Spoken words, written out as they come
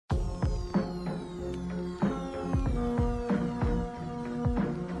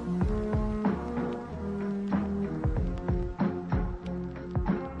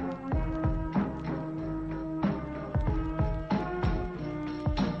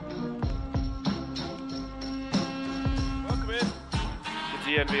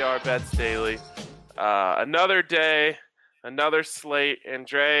DNVR Bets Daily. Another day, another slate. And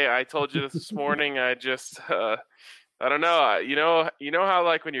Dre, I told you this morning. I don't know. You know how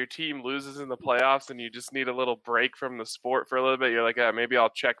like when your team loses in the playoffs and you just need a little break from the sport for a little bit. You're like, maybe I'll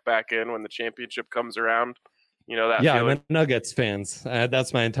check back in when the championship comes around. You know that. Yeah, feeling? I'm a Nuggets fans.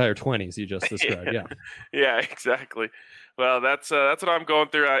 That's my entire 20s you just described. Yeah. Yeah, exactly. Well, that's what I'm going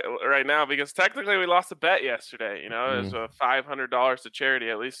through right now because technically we lost a bet yesterday. You know, it was $500 to charity.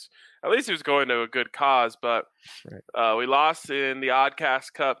 At least it was going to a good cause. But we lost in the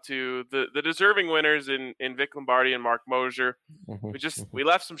Oddcast Cup to the deserving winners in Vic Lombardi and Mark Mosier. We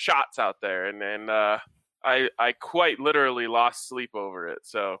left some shots out there, and I quite literally lost sleep over it.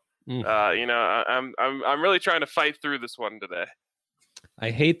 So I'm really trying to fight through this one today.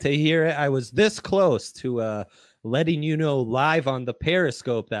 I hate to hear it. I was this close to letting you know live on the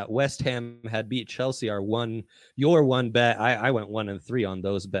Periscope that West Ham had beat Chelsea. Your one bet. I went 1-3 on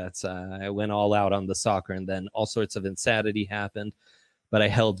those bets. I went all out on the soccer, and then all sorts of insanity happened. But I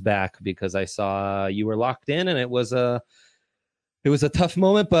held back because I saw you were locked in, and it was a tough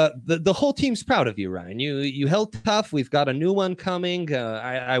moment. But the whole team's proud of you, Ryan. You held tough. We've got a new one coming.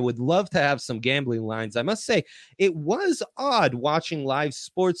 I would love to have some gambling lines. I must say, it was odd watching live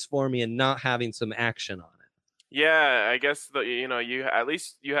sports for me and not having some action on it. Yeah, I guess you at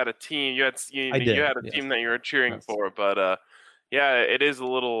least you had a team. You had a team that you were cheering for. But yeah, it is a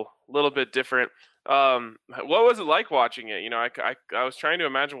little bit different. What was it like watching it? You know, I was trying to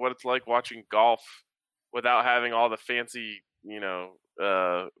imagine what it's like watching golf without having all the fancy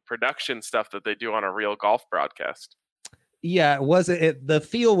production stuff that they do on a real golf broadcast. Yeah, the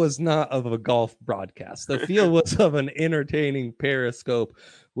feel was not of a golf broadcast. The feel was of an entertaining Periscope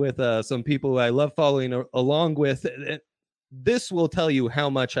with some people who I love following along with. This will tell you how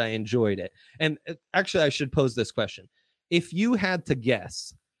much I enjoyed it. And actually, I should pose this question. If you had to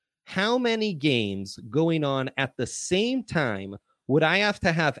guess, how many games going on at the same time would I have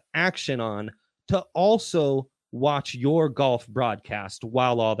to have action on to also watch your golf broadcast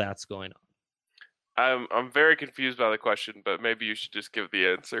while all that's going on? I'm very confused by the question, but maybe you should just give the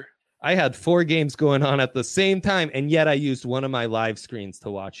answer. I had 4 games going on at the same time, and yet I used one of my live screens to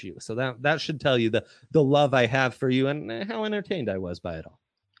watch you. So that should tell you the love I have for you and how entertained I was by it all.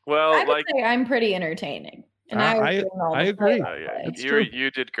 Well, I would say I'm pretty entertaining, and I agree. You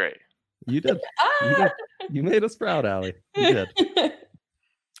did great. You did. You made us proud, Allie. You did.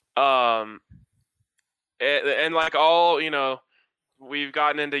 And like all, we've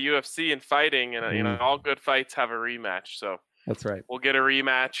gotten into UFC and fighting, and all good fights have a rematch. So that's right. We'll get a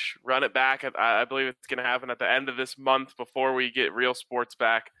rematch, run it back. I believe it's going to happen at the end of this month before we get real sports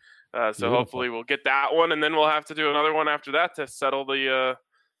back. So hopefully we'll get that one, and then we'll have to do another one after that to settle the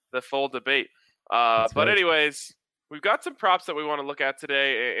full debate. But anyways, we've got some props that we want to look at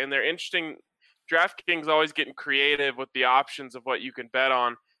today, and they're interesting. DraftKings always getting creative with the options of what you can bet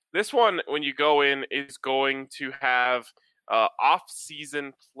on. This one, when you go in, is going to have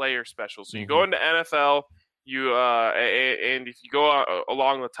off-season player specials. So you go into NFL, and if you go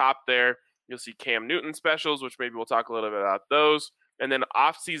along the top there, you'll see Cam Newton specials, which maybe we'll talk a little bit about those, and then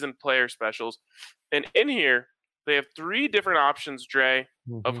off-season player specials. And in here, they have 3 different options, Dre,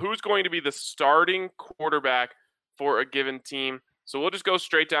 of who's going to be the starting quarterback for a given team. So we'll just go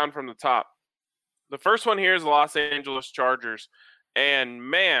straight down from the top. The first one here is the Los Angeles Chargers. And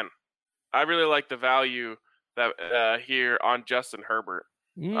man, I really like the value that here on Justin Herbert.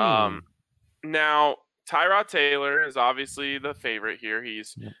 Now, Tyrod Taylor is obviously the favorite here.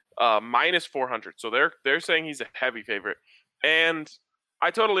 He's minus 400, so they're saying he's a heavy favorite, and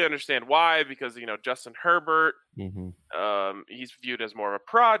I totally understand why, because Justin Herbert, he's viewed as more of a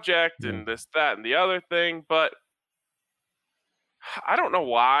project and this, that, and the other thing. But I don't know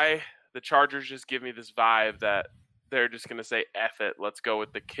why the Chargers just give me this vibe that they're just going to say, F it, let's go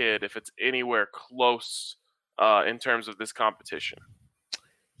with the kid if it's anywhere close in terms of this competition.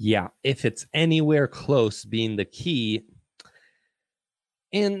 Yeah, if it's anywhere close being the key.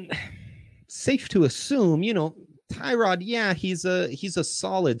 And safe to assume, Tyrod, yeah, he's a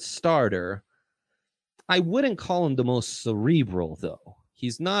solid starter. I wouldn't call him the most cerebral, though.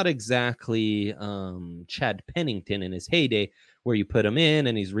 He's not exactly Chad Pennington in his heyday, where you put him in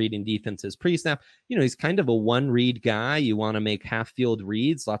and he's reading defenses pre-snap. He's kind of a one-read guy. You want to make half-field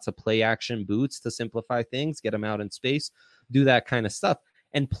reads, lots of play-action boots to simplify things, get him out in space, do that kind of stuff.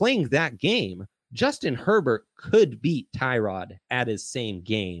 And playing that game, Justin Herbert could beat Tyrod at his same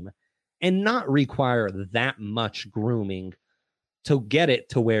game and not require that much grooming to get it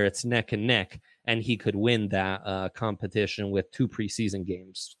to where it's neck and neck, and he could win that competition with 2 preseason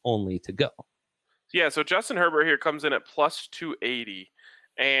games only to go. Yeah, so Justin Herbert here comes in at plus 280.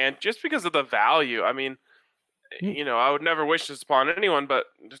 And just because of the value, I mean, I would never wish this upon anyone, but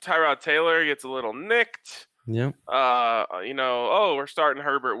Tyrod Taylor gets a little nicked. Yeah. We're starting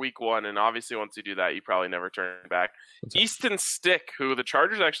Herbert week 1, and obviously once you do that, you probably never turn back. Easton Stick, who the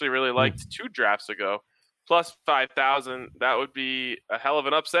Chargers actually really liked 2 drafts ago, plus 5,000. That would be a hell of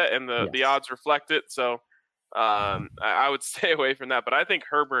an upset, and the odds reflect it. So I would stay away from that. But I think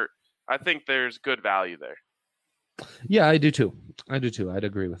Herbert, there's good value there. Yeah, I do too. I'd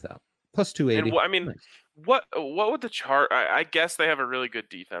agree with that. Plus 280. And nice. What would the chart? I guess they have a really good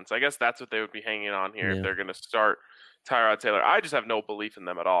defense. I guess that's what they would be hanging on here if they're going to start Tyrod Taylor. I just have no belief in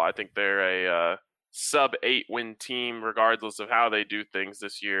them at all. I think they're a sub 8 win team, regardless of how they do things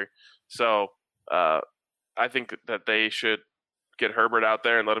this year. So I think that they should get Herbert out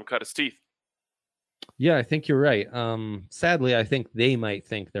there and let him cut his teeth. Yeah, I think you're right. Sadly, I think they might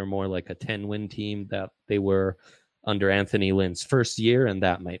think they're more like a 10-win team that they were under Anthony Lynn's first year, and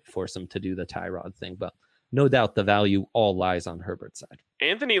that might force them to do the Tyrod thing. But no doubt the value all lies on Herbert's side.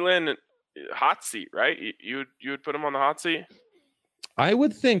 Anthony Lynn, hot seat, right? You would put him on the hot seat? I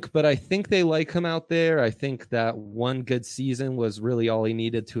would think, but I think they like him out there. I think that one good season was really all he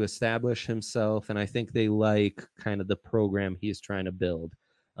needed to establish himself, and I think they like kind of the program he's trying to build.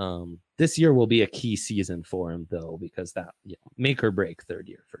 This year will be a key season for him, though, because that make or break third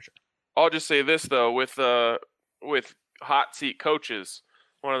year for sure. I'll just say this, though, with hot seat coaches,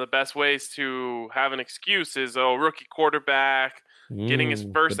 one of the best ways to have an excuse is rookie quarterback getting his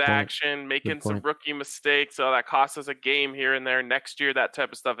first action, making some rookie mistakes. So that costs us a game here and there. Next year, that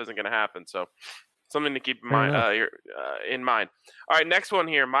type of stuff isn't going to happen. So something to keep in mind. All right, next one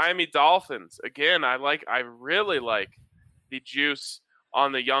here, Miami Dolphins. Again, I really like the juice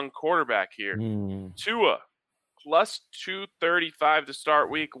on the young quarterback here. Tua plus 235 to start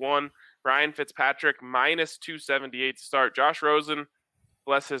week 1. Ryan Fitzpatrick minus 278 to start. Josh Rosen,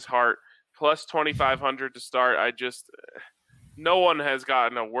 bless his heart, plus 2,500 to start. No one has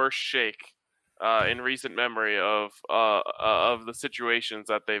gotten a worse shake in recent memory of the situations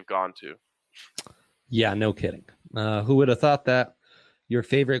that they've gone to. Yeah, no kidding. Who would have thought that your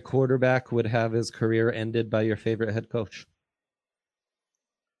favorite quarterback would have his career ended by your favorite head coach?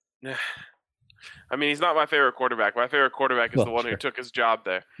 I mean, he's not my favorite quarterback. My favorite quarterback is the one who took his job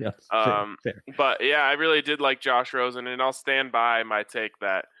there. Yes, fair. But yeah, I really did like Josh Rosen, and I'll stand by my take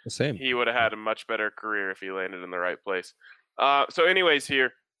that he would have had a much better career if he landed in the right place. So anyways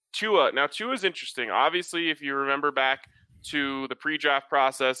here, Tua. Now, Tua's interesting. Obviously, if you remember back to the pre-draft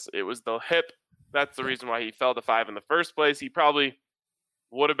process, it was the hip. That's the reason why he fell to 5 in the first place. He probably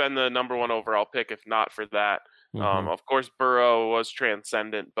would have been the number 1 overall pick if not for that. Of course, Burrow was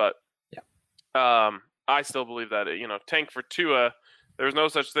transcendent, but I still believe that, tank for Tua, there was no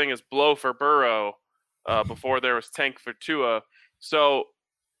such thing as blow for Burrow before there was tank for Tua. So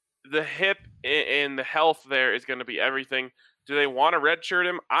the hip and the health there is going to be everything. Do they want to redshirt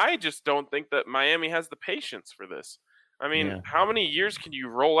him? I just don't think that Miami has the patience for this. I mean, how many years can you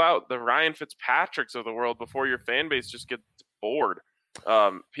roll out the Ryan Fitzpatricks of the world before your fan base just gets bored?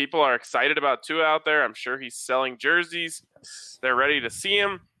 People are excited about Tua out there. I'm sure he's selling jerseys. They're ready to see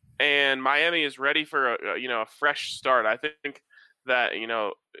him. And Miami is ready for a fresh start. I think that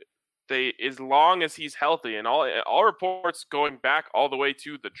as long as he's healthy, and all reports going back all the way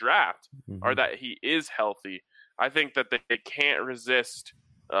to the draft are that he is healthy. I think that they can't resist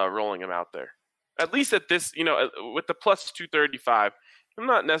rolling him out there. At least at this, with the plus 235. I'm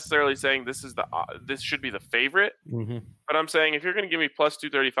not necessarily saying this should be the favorite, but I'm saying if you're going to give me plus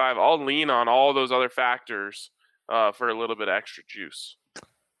 235, I'll lean on all those other factors for a little bit extra juice.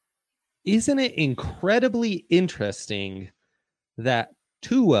 Isn't it incredibly interesting that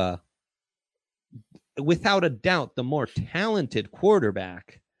Tua, without a doubt, the more talented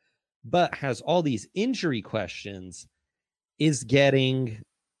quarterback, but has all these injury questions, is getting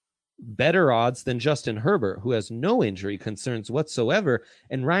better odds than Justin Herbert, who has no injury concerns whatsoever,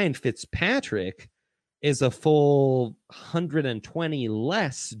 and Ryan Fitzpatrick is a full 120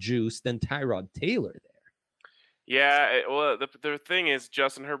 less juice than Tyrod Taylor there. Yeah, well, the thing is,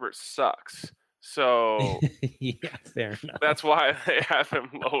 Justin Herbert sucks. So yeah, fair enough. That's why they have him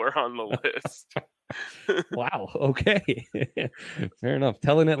lower on the list. Wow. Okay. Fair enough.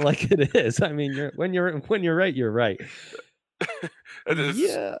 Telling it like it is. I mean, when you're right, you're right.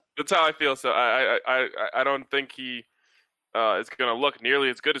 That's how I feel. So I don't think he is going to look nearly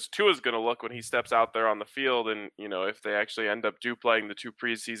as good as Tua is going to look when he steps out there on the field. And, if they actually end up playing the 2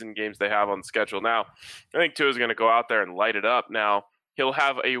 preseason games they have on the schedule now, I think Tua is going to go out there and light it up. Now, he'll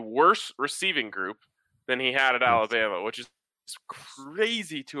have a worse receiving group than he had at Alabama, which is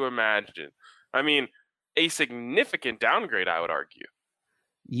crazy to imagine. I mean, a significant downgrade, I would argue.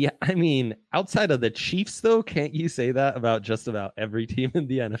 Yeah, I mean, outside of the Chiefs, though, can't you say that about just about every team in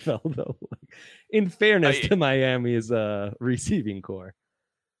the NFL, though? In fairness to Miami's receiving core.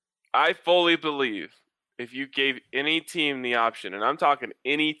 I fully believe if you gave any team the option, and I'm talking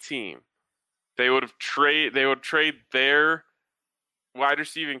any team, they would trade their wide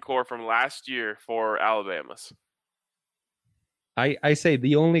receiving core from last year for Alabama's. I say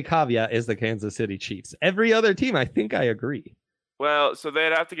the only caveat is the Kansas City Chiefs. Every other team, I think I agree. Well, so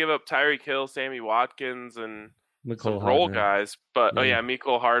they'd have to give up Tyreek Hill, Sammy Watkins, and Mecole some role Hardman. guys. But Yeah.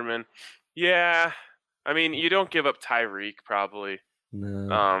 Mecole Hardman. Yeah, I mean, you don't give up Tyreek probably.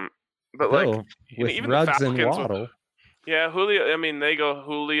 No. But Though, with even Ruggs the Falcons, and Waddle. Yeah, Julio. I mean, they go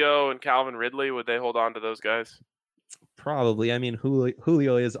Julio and Calvin Ridley. Would they hold on to those guys? Probably. I mean,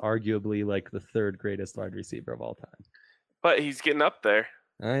 Julio is arguably like the third greatest wide receiver of all time. But he's getting up there.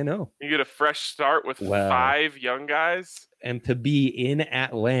 I know. You get a fresh start with 5 young guys. And to be in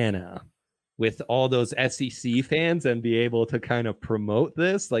Atlanta with all those SEC fans and be able to kind of promote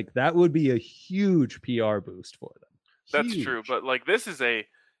this, like that would be a huge PR boost for them. That's true. But this is a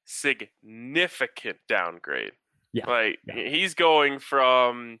significant downgrade. Yeah. He's going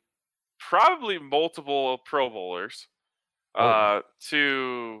from probably multiple Pro Bowlers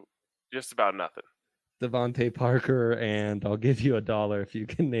to just about nothing. Devontae Parker, and I'll give you $1 if you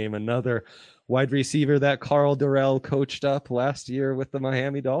can name another wide receiver that Carl Durrell coached up last year with the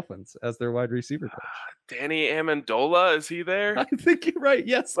Miami Dolphins as their wide receiver coach. Danny Amendola, is he there? I think you're right.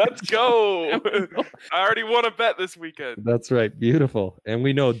 Yes. Let's go. I already won a bet this weekend. That's right. Beautiful. And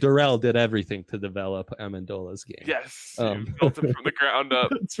we know Durrell did everything to develop Amendola's game. Yes. Built him from the ground up.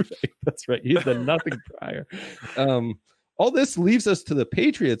 That's right. He's done nothing prior. All this leaves us to the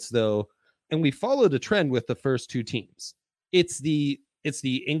Patriots, though. And we followed a trend with the first 2 teams. It's the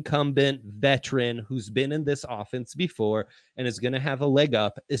incumbent veteran who's been in this offense before and is going to have a leg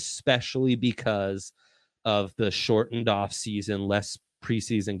up, especially because of the shortened off season, less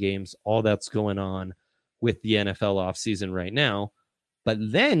preseason games, all that's going on with the NFL offseason right now. But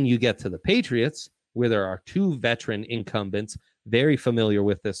then you get to the Patriots, where there are 2 veteran incumbents very familiar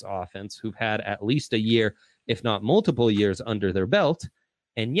with this offense who've had at least a year, if not multiple years under their belt.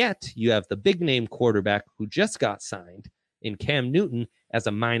 And yet you have the big name quarterback who just got signed in Cam Newton as a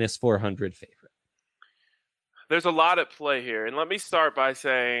 -400 favorite. There's a lot at play here. And let me start by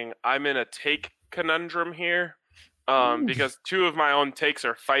saying I'm in a take conundrum here because 2 of my own takes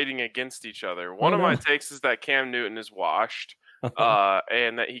are fighting against each other. One of my takes is that Cam Newton is washed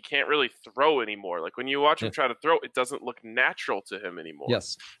and that he can't really throw anymore. Like when you watch him try to throw, it doesn't look natural to him anymore.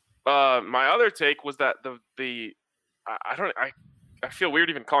 Yes. My other take was that I feel weird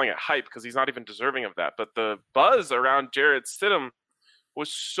even calling it hype because he's not even deserving of that. But the buzz around Jarrett Stidham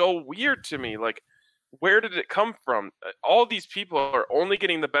was so weird to me. Like, where did it come from? All these people are only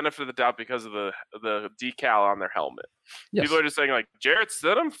getting the benefit of the doubt because of the decal on their helmet. Yes. People are just saying, like, Jarrett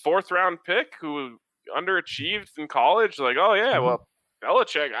Stidham, 4th round pick who underachieved in college. Like, oh, yeah, well,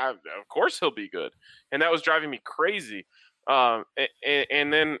 Belichick, of course he'll be good. And that was driving me crazy. And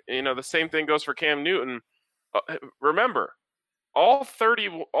then, the same thing goes for Cam Newton. Remember, all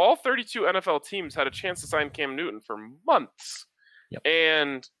 32 NFL teams had a chance to sign Cam Newton for months. Yep.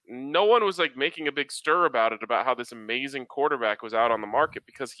 And no one was making a big stir about it, about how this amazing quarterback was out on the market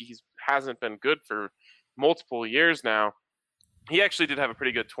because he hasn't been good for multiple years now. He actually did have a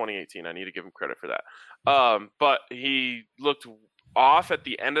pretty good 2018. I need to give him credit for that. But he looked off at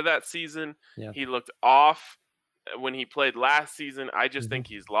the end of that season. Yeah. He looked off when he played last season. I just think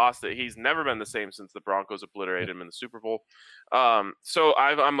he's lost it. He's never been the same since the Broncos obliterated him in the Super Bowl. So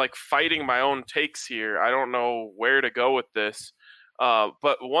I'm fighting my own takes here. I don't know where to go with this.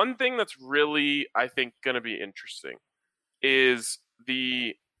 But one thing that's really, I think, going to be interesting is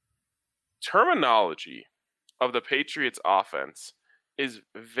the terminology of the Patriots offense is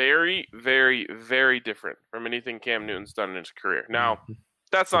very, very, very different from anything Cam Newton's done in his career. Now,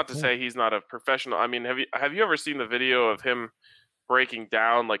 that's not to say he's not a professional. I mean, have you ever seen the video of him breaking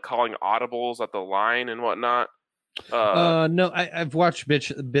down, calling audibles at the line and whatnot? No, I've watched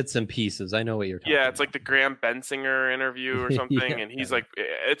bits and pieces. I know what you're talking about. Yeah, it's like the Graham Bensinger interview or something, and he's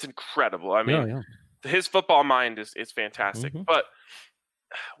it's incredible. I mean, his football mind is fantastic. But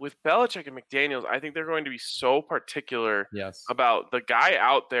with Belichick and McDaniels, I think they're going to be so particular about the guy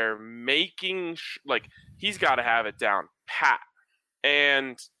out there making he's got to have it down pat.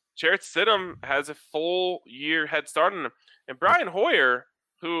 And Jarrett Stidham has a full year head start on him. And Brian Hoyer,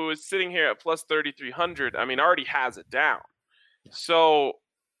 who is sitting here at plus 3,300, I mean, already has it down. So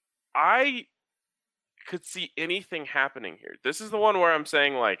I could see anything happening here. This is the one where I'm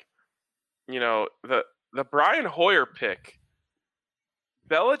saying, the Brian Hoyer pick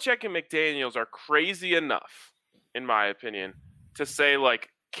Belichick and McDaniels are crazy enough, in my opinion, to say like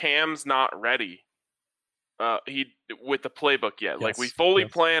Cam's not ready. He with the playbook yet. Yes, like we fully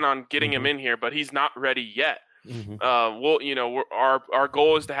yes. plan on getting him in here, but he's not ready yet. Mhm. Our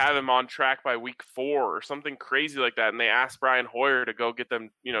goal is to have him on track by week 4 or something crazy like that. And they asked Brian Hoyer to go get them,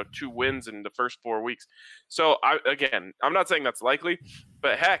 2 wins in the first 4 weeks. So I'm not saying that's likely,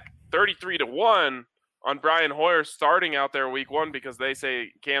 but heck, 33-1 on Brian Hoyer starting out there week 1 because they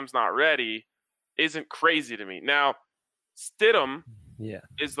say Cam's not ready isn't crazy to me. Now, Stidham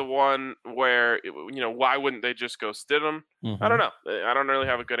is the one where, why wouldn't they just go Stidham? I don't know. I don't really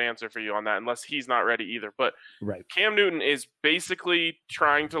have a good answer for you on that unless he's not ready either. But Cam Newton is basically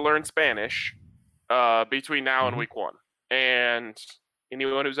trying to learn Spanish between now and week 1. And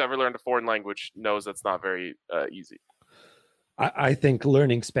anyone who's ever learned a foreign language knows that's not very easy. I think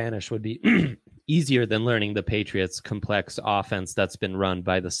learning Spanish would be easier than learning the Patriots' complex offense that's been run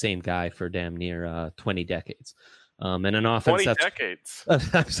by the same guy for damn near 20 decades. And an offense 20 decades.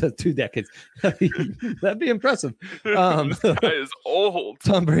 I've said 2 decades. That'd be impressive. This guy is old.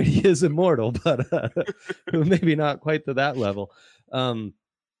 Tom Brady is immortal, but maybe not quite to that level.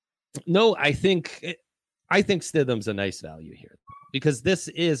 No, I think Stidham's a nice value here because this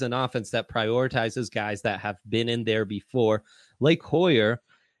is an offense that prioritizes guys that have been in there before, like Hoyer.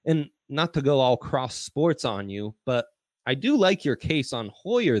 And not to go all cross sports on you, but I do like your case on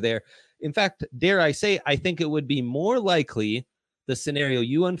Hoyer there. In fact, dare I say, I think it would be more likely the scenario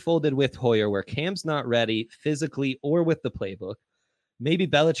you unfolded with Hoyer where Cam's not ready physically or with the playbook. Maybe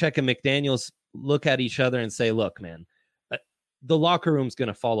Belichick and McDaniels look at each other and say, look, man, the locker room's going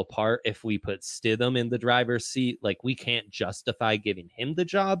to fall apart if we put Stidham in the driver's seat. Like, we can't justify giving him the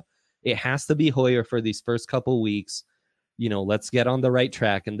job. It has to be Hoyer for these first couple weeks. Let's get on the right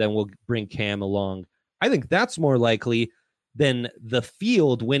track, and then we'll bring Cam along. I think that's more likely than the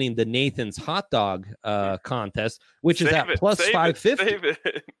field winning the Nathan's hot dog contest, which is at plus 550.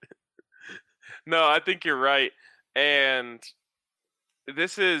 No, I think you're right. And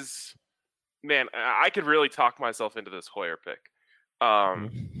this is, man, I could really talk myself into this Hoyer pick.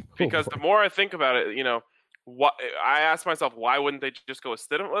 Because the more I think about it, I ask myself, why wouldn't they just go with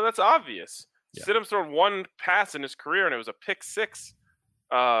Stidham? Well, that's obvious. Yeah. Stidham's thrown 1 pass in his career, and it was a pick 6.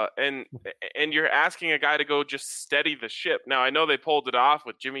 And you're asking a guy to go just steady the ship. Now, I know they pulled it off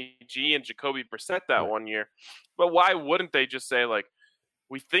with Jimmy G and Jacoby Brissett that one year, but why wouldn't they just say, like,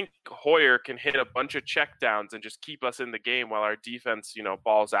 we think Hoyer can hit a bunch of checkdowns and just keep us in the game while our defense,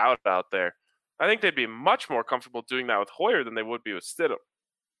 balls out there? I think they'd be much more comfortable doing that with Hoyer than they would be with Stidham.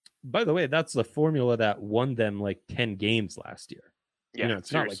 By the way, that's the formula that won them like 10 games last year. Yeah,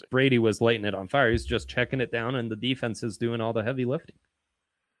 it's not like Brady was lighting it on fire. He's just checking it down, and the defense is doing all the heavy lifting.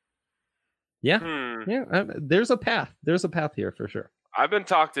 Yeah. There's a path. There's a path here for sure. I've been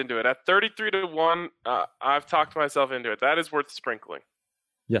talked into it at 33-1. I've talked myself into it. That is worth sprinkling.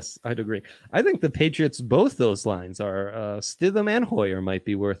 Yes, I'd agree. I think the Patriots, both those lines are Stidham and Hoyer might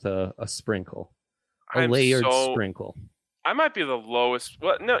be worth a sprinkle, layered sprinkle. I might be the lowest.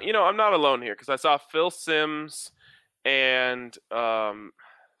 Well, no, I'm not alone here because I saw Phil Simms and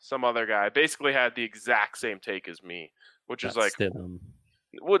some other guy basically had the exact same take as me, which is like, Stidham.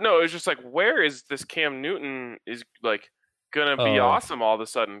 Well, no, it was just like, where is this Cam Newton is like gonna be awesome all of a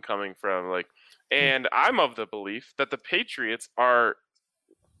sudden coming from? Like, and I'm of the belief that the Patriots are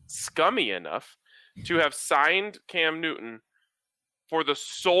scummy enough to have signed Cam Newton for the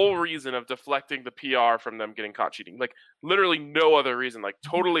sole reason of deflecting the PR from them getting caught cheating. Like, literally no other reason. Like,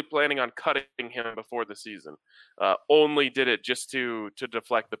 totally planning on cutting him before the season. Only did it just to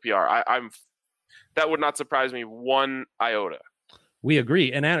deflect the PR. That would not surprise me 1 iota. We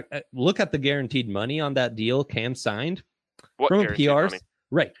agree. And look at the guaranteed money on that deal Cam signed. What from a PR,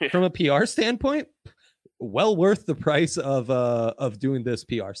 right? From a PR standpoint, well worth the price of doing this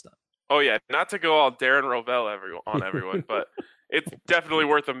PR stuff. Oh yeah, not to go all Darren Rovell on everyone, but it's definitely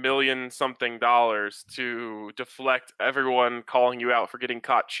worth $1 million something to deflect everyone calling you out for getting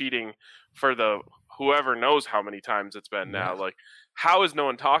caught cheating for the whoever knows how many times it's been now. Like, how is no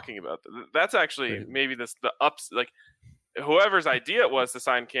one talking about that? That's actually maybe the ups. Like, whoever's idea it was to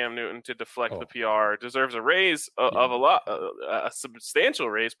sign Cam Newton to deflect the PR deserves a raise of a substantial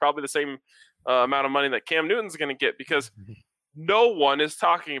raise, probably the same amount of money that Cam Newton's going to get, because no one is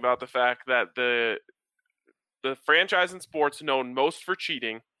talking about the fact that the franchise in sports known most for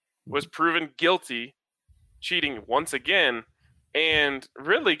cheating was proven guilty cheating once again, and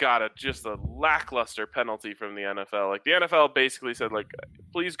really got just a lackluster penalty from the NFL. Like, the NFL basically said, like,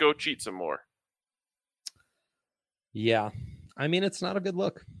 please go cheat some more. Yeah. I mean, it's not a good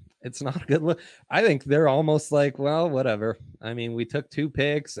look. It's not a good look. I think they're almost like, well, whatever. I mean, we took 2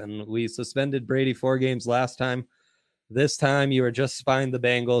 picks and we suspended Brady 4 games last time. This time you were just fined the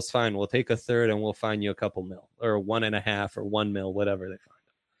Bengals. Fine, we'll take a third and we'll fine you a couple mil or 1.5 or 1 mil, whatever they find.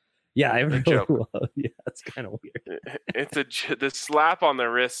 Yeah, I really love. Yeah, it's kind of weird. The slap on the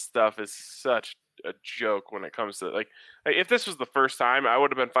wrist stuff is such a joke when it comes to like if this was the first time, I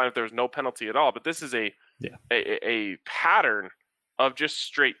would have been fine if there was no penalty at all. But this is a pattern of just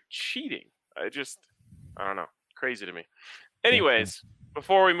straight cheating. I don't know, crazy to me. Anyways,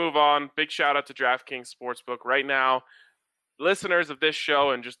 before we move on, big shout out to DraftKings Sportsbook. Right now, listeners of this show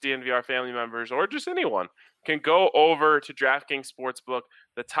and just DNVR family members or just anyone can go over to DraftKings Sportsbook,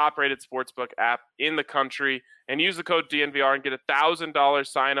 the top-rated sportsbook app in the country, and use the code DNVR and get a $1,000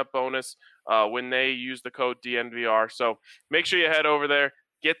 sign-up bonus when they use the code DNVR. So make sure you head over there,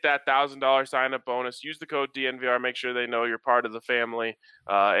 get that $1,000 sign-up bonus, use the code DNVR, make sure they know you're part of the family,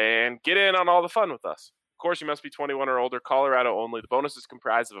 and get in on all the fun with us. Of course, you must be 21 or older, Colorado only. The bonus is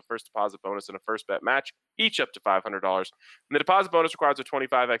comprised of a first deposit bonus and a first bet match, each up to $500. And the deposit bonus requires a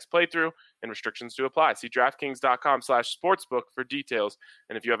 25x playthrough and restrictions to apply. See DraftKings.com/sportsbook for details.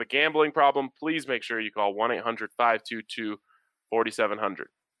 And if you have a gambling problem, please make sure you call 1-800-522-4700.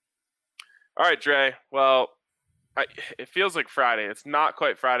 All right, Dre. Well, it feels like Friday. It's not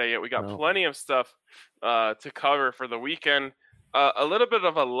quite Friday yet. We got plenty of stuff to cover for the weekend. A little bit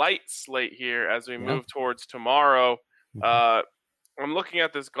of a light slate here as we move towards tomorrow. I'm looking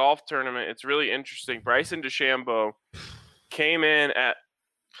at this golf tournament. It's really interesting. Bryson DeChambeau came in at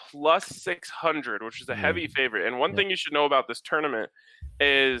plus 600, which is a heavy favorite. And one thing you should know about this tournament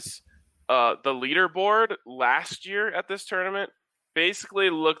is the leaderboard last year at this tournament basically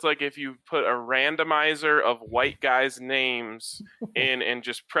looked like if you put a randomizer of white guys' names in and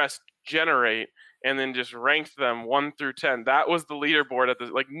just pressed generate and then just ranked them 1 through 10. That was the leaderboard at this.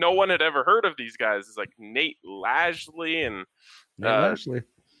 Like no one had ever heard of these guys. It's like Nate Lashley and Lashley.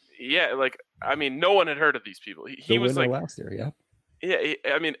 Yeah, like I mean, no one had heard of these people. He was like last year, Yeah,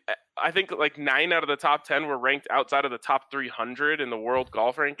 I mean, I think like 9 out of the top 10 were ranked outside of the top 300 in the world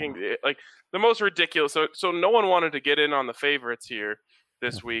golf ranking. Like the most ridiculous. So no one wanted to get in on the favorites here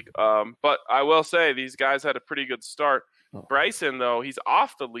this week. But I will say these guys had a pretty good start. Bryson, though, he's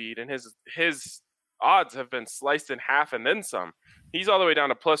off the lead, and his odds have been sliced in half and then some. He's all the way down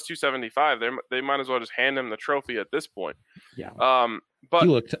to plus 275. They might as well just hand him the trophy at this point. Yeah. But he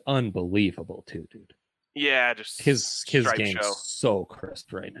looked unbelievable too, dude. Yeah, just his game's so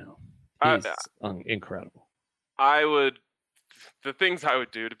crisp right now. He's incredible. The things I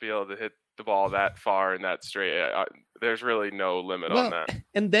would do to be able to hit the ball that far and that straight, there's really no limit on that.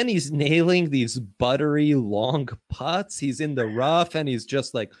 And then he's nailing these buttery long putts. He's in the rough and he's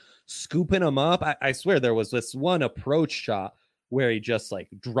just like scooping them up. I swear there was this one approach shot where he just like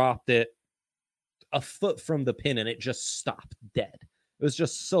dropped it a foot from the pin and it just stopped dead. It was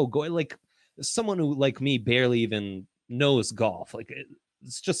just so good. Like someone who like me barely even knows golf. Like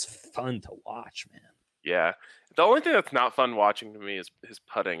it's just fun to watch, man. Yeah. The only thing that's not fun watching to me is his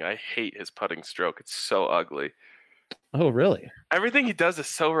putting. I hate his putting stroke. It's so ugly. Oh, really? Everything he does is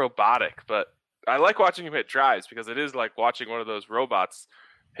so robotic, but I like watching him hit drives because it is like watching one of those robots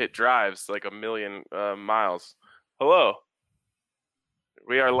hit drives like a million miles. Hello.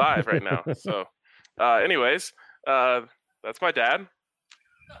 We are live right now. So anyways, that's my dad.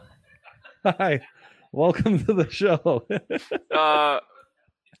 Hi. Welcome to the show.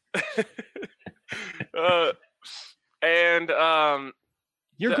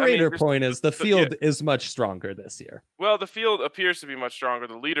 Your greater point is the field is much stronger this year. Well, the field appears to be much stronger.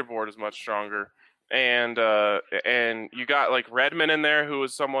 The leaderboard is much stronger. And you got like Redman in there, who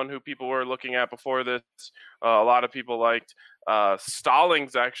was someone who people were looking at before this. A lot of people liked.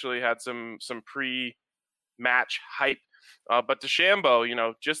 Stallings actually had some pre-match hype. But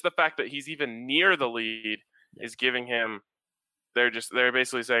DeChambeau, just the fact that he's even near the lead is giving him. They're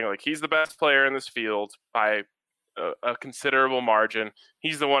basically saying like he's the best player in this field by a considerable margin.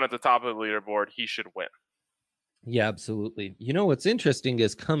 He's the one at the top of the leaderboard. He should win. Yeah, absolutely. What's interesting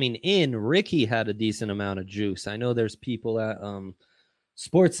is coming in, Ricky had a decent amount of juice. I know there's people at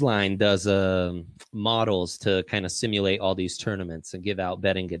Sportsline does models to kind of simulate all these tournaments and give out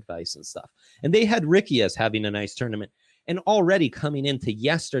betting advice and stuff. And they had Ricky as having a nice tournament. And already coming into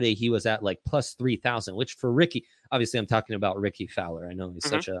yesterday, he was at like plus 3,000, which for Ricky, obviously I'm talking about Ricky Fowler. I know he's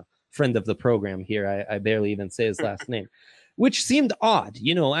such a friend of the program here. I barely even say his last name, which seemed odd.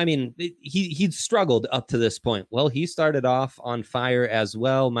 I mean, he'd struggled up to this point. Well, he started off on fire as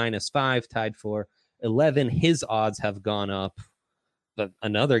well, -5, tied for 11. His odds have gone up. But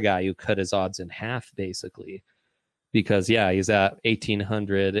another guy who cut his odds in half, basically. because he's at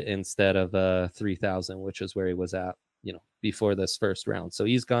 1,800 instead of 3,000, which is where he was at, before this first round. So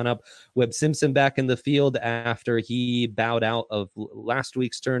he's gone up. Webb Simpson back in the field after he bowed out of last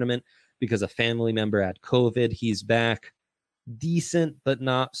week's tournament because a family member had COVID. He's back. Decent, but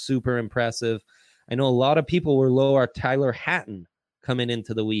not super impressive. I know a lot of people were low on Tyler Hatton coming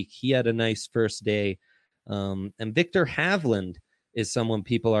into the week. He had a nice first day. And Victor Hovland is someone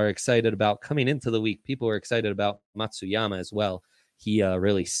people are excited about coming into the week. People are excited about Matsuyama as well. He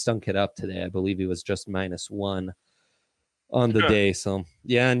really stunk it up today. I believe he was just -1 on the day. So,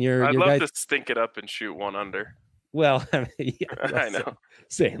 and I'd your love guy... to stink it up and shoot 1 under. Well, I know.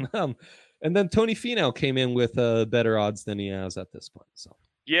 Same. And then Tony Finau came in with better odds than he has at this point. So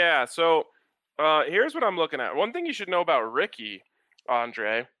So here's what I'm looking at. One thing you should know about Ricky,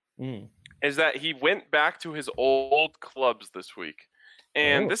 Andre, is that he went back to his old clubs this week.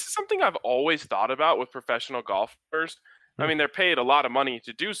 And this is something I've always thought about with professional golfers. I mean, they're paid a lot of money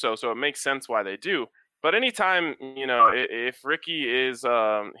to do so it makes sense why they do. But anytime, if Ricky is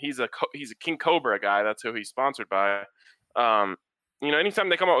he's a King Cobra guy, that's who he's sponsored by. Anytime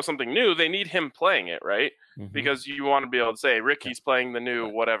they come out with something new, they need him playing it, right? Mm-hmm. Because you want to be able to say Ricky's playing the new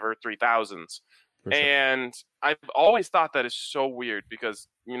whatever 3000s. Sure. And I've always thought that is so weird because,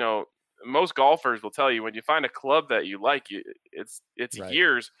 most golfers will tell you when you find a club that you like, it's right.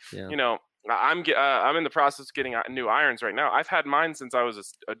 Years. Yeah. I'm in the process of getting new irons right now. I've had mine since I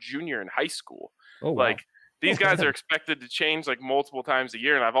was a junior in high school. Oh, wow. These guys are expected to change multiple times a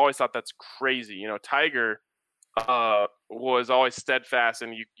year, and I've always thought that's crazy. Tiger was always steadfast,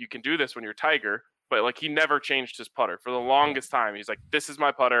 and you can do this when you're Tiger, but he never changed his putter for the longest time. He's like, this is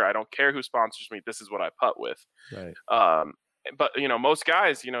my putter. I don't care who sponsors me. This is what I putt with. Right. But most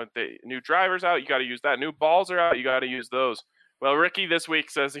guys, the new drivers out, you got to use that. New balls are out, you got to use those. Well, Ricky this week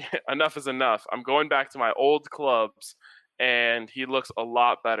says enough is enough. I'm going back to my old clubs, and he looks a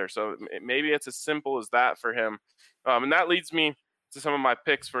lot better. So maybe it's as simple as that for him. And that leads me to some of my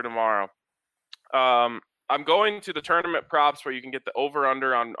picks for tomorrow. I'm going to the tournament props where you can get the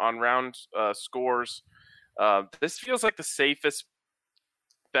over-under on round scores. This feels like the safest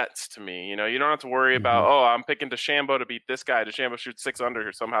bets to me. You don't have to worry about, I'm picking DeChambeau to beat this guy. DeChambeau shoots 6 under,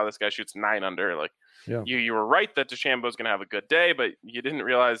 or somehow this guy shoots 9 under. You were right that DeChambeau's going to have a good day, but you didn't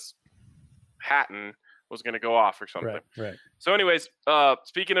realize Hatton was going to go off or something. Right. So anyways,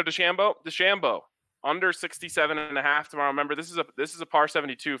 speaking of DeChambeau under 67.5 tomorrow. Remember, this is a par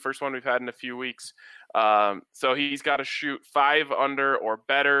 72, first one we've had in a few weeks. So he's got to shoot 5 under or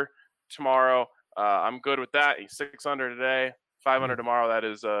better tomorrow. I'm good with that. He's 6 under today, 5 under tomorrow. That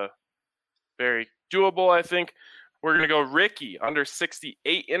is very doable, I think. We're going to go Ricky under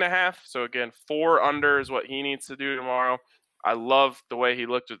 68.5. So again, 4 under is what he needs to do tomorrow. I love the way he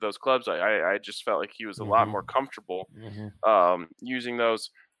looked with those clubs. I just felt like he was a lot more comfortable using those.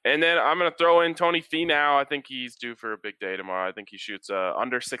 And then I'm going to throw in Tony Finau. I think he's due for a big day tomorrow. I think he shoots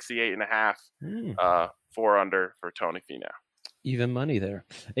under 68.5, 4 under for Tony Finau. Even money there.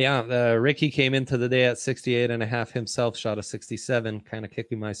 Yeah, Ricky came into the day at 68.5 himself, shot a 67, kind of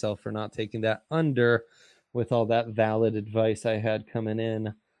kicking myself for not taking that under with all that valid advice I had coming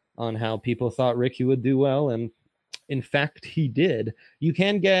in on how people thought Ricky would do well. And in fact, he did. You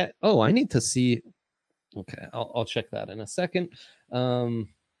can get, I need to see. Okay, I'll check that in a second.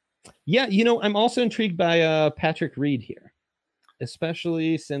 Yeah, I'm also intrigued by Patrick Reed here,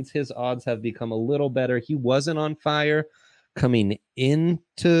 especially since his odds have become a little better. He wasn't on fire coming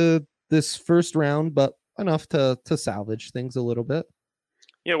into this first round, but enough to salvage things a little bit.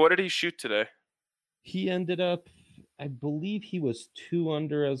 Yeah, what did he shoot today? He ended up, I believe he was 2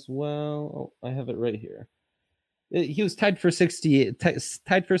 under as well. I have it right here. He was tied for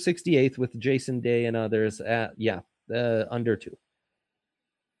 68th with Jason Day and others at under 2.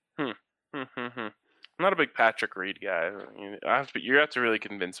 I'm not a big Patrick Reed guy. You have to really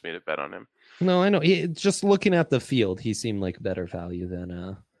convince me to bet on him. No, I know. Just looking at the field, he seemed like better value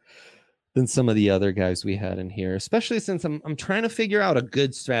than some of the other guys we had in here. Especially since I'm trying to figure out a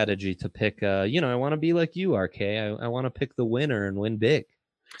good strategy to pick. I want to be like you, RK. I want to pick the winner and win big.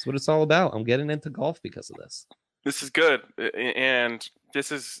 That's what it's all about. I'm getting into golf because of this. This is good, and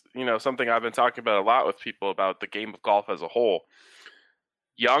this is something I've been talking about a lot with people about the game of golf as a whole.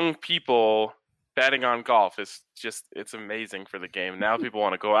 Young people betting on golf is it's amazing for the game. Now people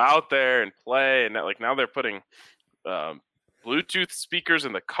want to go out there and play, and now they're putting Bluetooth speakers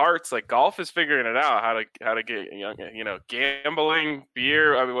in the carts. Golf is figuring it out how to get gambling,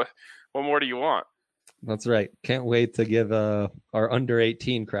 beer. I mean, what more do you want? That's right. Can't wait to give our under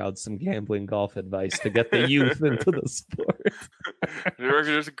 18 crowd some gambling golf advice to get the youth into the sport.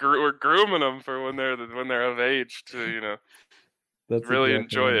 we're grooming them for when they're of age to That's really exactly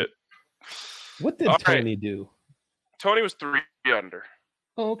enjoy right. it. What did Tony do? Tony was 3 under.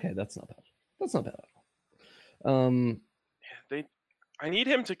 Oh, okay, that's not bad. I need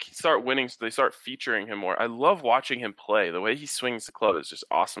him to start winning so they start featuring him more. I love watching him play. The way he swings the club is just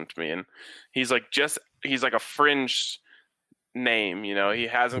awesome to me, and he's like a fringe name. He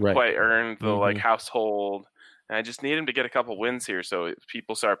hasn't quite earned the household. And I just need him to get a couple wins here so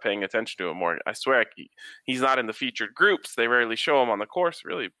people start paying attention to him more. I swear he's not in the featured groups. They rarely show him on the course. It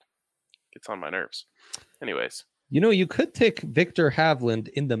really gets on my nerves. Anyways. You could take Victor Hovland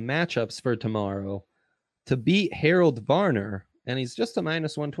in the matchups for tomorrow to beat Harold Varner, and he's just a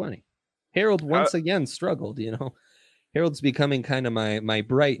 -120. Harold once again struggled, Harold's becoming kind of my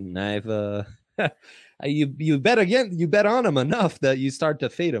Brighton. I've you bet on him enough that you start to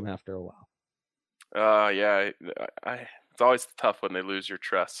fade him after a while. Yeah, it's always tough when they lose your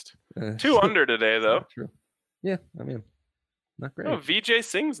trust. 2 under today, though. True. Yeah, I mean, not great. Oh, VJ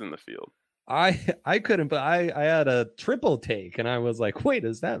Singh's in the field. I couldn't, but I had a triple take, and I was like, "Wait,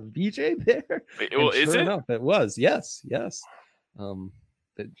 is that VJ there?" Well, is it? Enough, it was. Yes.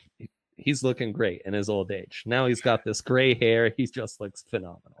 He's looking great in his old age. Now he's got this gray hair. He just looks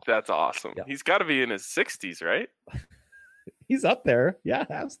phenomenal. That's awesome. Yeah. He's got to be in his 60s, right? He's up there. Yeah,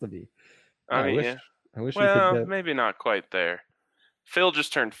 it has to be. I wish we could get... maybe not quite there. Phil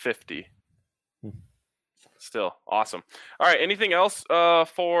just turned 50. Still awesome. All right. Anything else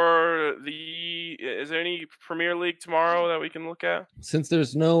for is there any Premier League tomorrow that we can look at? Since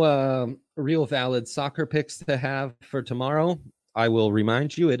there's no real valid soccer picks to have for tomorrow, I will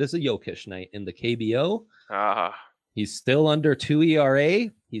remind you it is a Jokic night in the KBO. He's still under 2 ERA.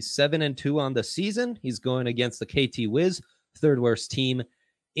 He's 7-2 on the season. He's going against the KT Wiz, third worst team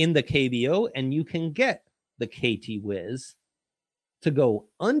in the KBO, and you can get the KT Wiz to go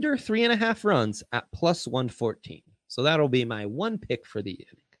under 3.5 runs at +114. So that'll be my one pick for the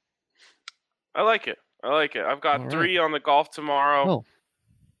evening. I like it. I've got 3 on the golf tomorrow. Oh.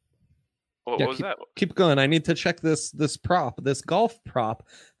 What was that? Keep going. I need to check this prop, this golf prop,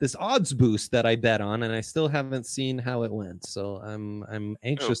 this odds boost that I bet on, and I still haven't seen how it went. So I'm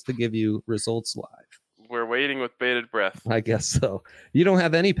anxious to give you results live. We're waiting with bated breath. I guess so. You don't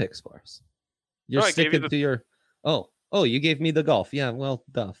have any picks for us. You're sticking to your... Oh, you gave me the golf. Yeah, well,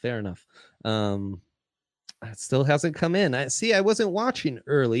 fair enough. It still hasn't come in. I wasn't watching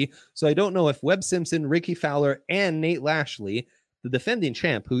early, so I don't know if Webb Simpson, Ricky Fowler, and Nate Lashley, the defending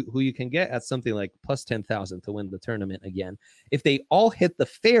champ, who you can get at something like +10,000 to win the tournament again, if they all hit the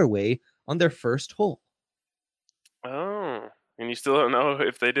fairway on their first hole. Oh, and you still don't know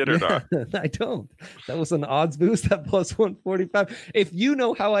if they did or not. I don't. That was an odds boost at +145. If you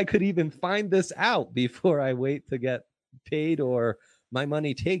know how I could even find this out before I wait to get paid or my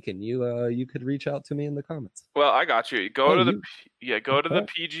money taken, you could reach out to me in the comments. Well, I got you. Go to the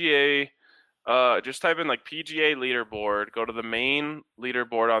PGA. Just type in like PGA leaderboard. Go to the main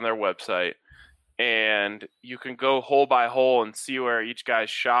leaderboard on their website, and you can go hole by hole and see where each guy's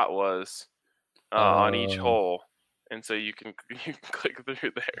shot was on each hole, and so you can click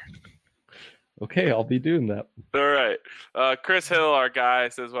through there. Okay, I'll be doing that. All right. Chris Hill, our guy,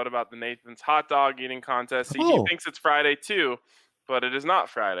 says, what about the Nathan's hot dog eating contest? He thinks it's Friday too, but it is not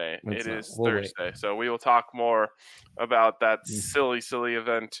Friday. It is Thursday. Wait. So we will talk more about that silly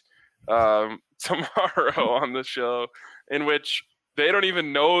event tomorrow on the show, in which they don't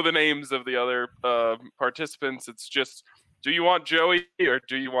even know the names of the other participants. It's just, do you want Joey or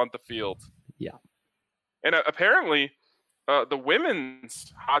do you want the field? Yeah. And apparently... the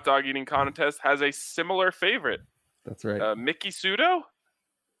women's hot dog eating contest has a similar favorite. That's right. Mickey Sudo?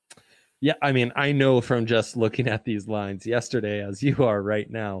 Yeah, I mean, I know from just looking at these lines yesterday, as you are right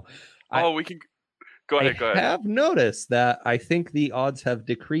now. We can... Go ahead. I have noticed that I think the odds have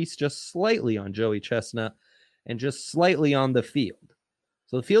decreased just slightly on Joey Chestnut and just slightly on the field.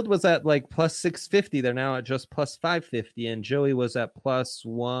 So the field was at like +650. They're now at just +550. And Joey was at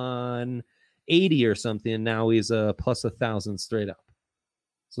 +180 or something, and now he's +1,000 straight up.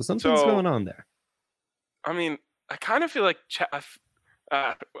 So something's going on there. I mean, I kind of feel like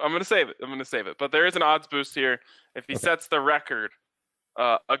I'm gonna save it. But there is an odds boost here if he sets the record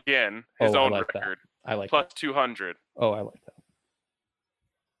again, his own record. I like +200. Oh, I like that.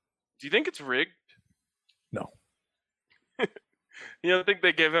 Do you think it's rigged? No. You don't think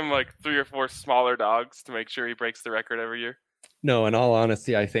they give him like 3 or 4 smaller dogs to make sure he breaks the record every year? No, in all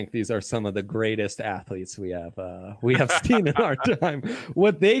honesty, I think these are some of the greatest athletes we have seen in our time.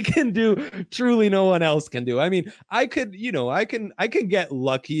 What they can do, truly no one else can do. I mean, I could, I can get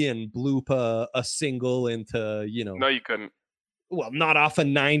lucky and bloop a single into, No, you couldn't. Well, not off a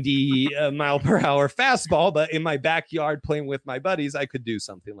 90 mile per hour fastball, but in my backyard playing with my buddies, I could do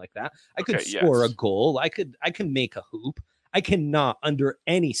something like that. I could score a goal. I can make a hoop. I cannot, under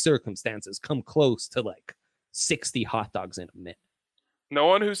any circumstances, come close to like 60 hot dogs in a minute. No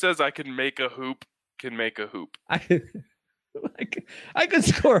one who says I can make a hoop can make a hoop. I could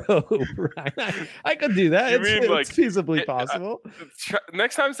score a hoop, right? I could do that. It's feasibly possible.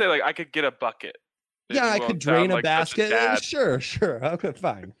 Next time, say like I could get a bucket. Yeah, I could drain a basket. Sure. Okay,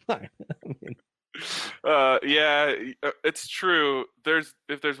 fine. Yeah, it's true.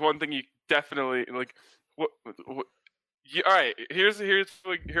 If there's one thing you definitely like. All right, here's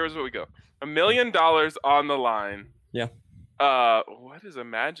what we go. $1 million on the line. Yeah. What is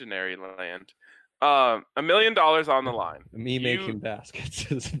imaginary land? $1 million on the line. Me making baskets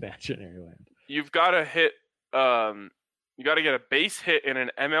is imaginary land. You've got to hit. You got to get a base hit in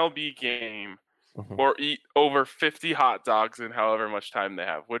an MLB game. Or eat over 50 hot dogs in however much time they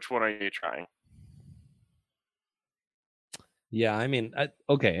have. Which one are you trying? Yeah, I mean,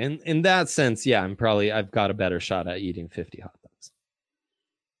 okay. In that sense, yeah, I've got a better shot at eating 50 hot dogs.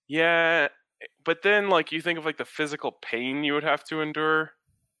 Yeah, but then like you think of like the physical pain you would have to endure.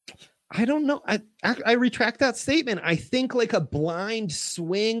 I don't know. I retract that statement. I think like a blind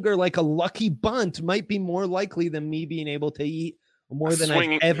swing or like a lucky bunt might be more likely than me being able to eat more than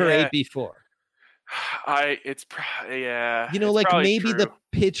I've ever ate before. It's like maybe true. The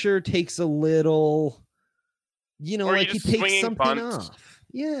pitcher takes a little, or like he takes something bunts. off.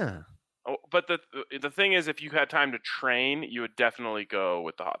 Yeah. Oh, but the thing is, if you had time to train, you would definitely go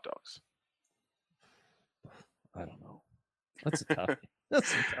with the hot dogs. I don't know. That's a toughie.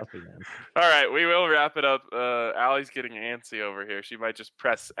 That's a toughie, man. All right, we will wrap it up. Allie's getting antsy over here. She might just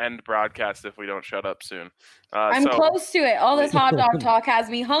press end broadcast if we don't shut up soon. I'm close to it. All this hot dog talk has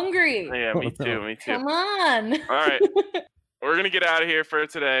me hungry. Yeah, me too. Come on. All right, we're gonna get out of here for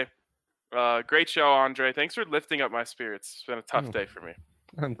today. Great show, Andre. Thanks for lifting up my spirits. It's been a tough day for me.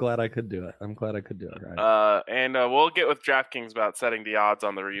 I'm glad I could do it. Right. And we'll get with DraftKings about setting the odds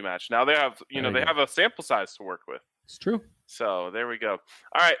on the rematch. Now they have, they have a sample size to work with. It's true. So there we go.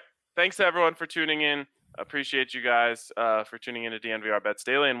 All right. Thanks everyone for tuning in. Appreciate you guys for tuning in to DNVR Bets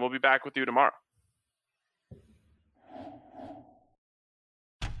Daily, and we'll be back with you tomorrow.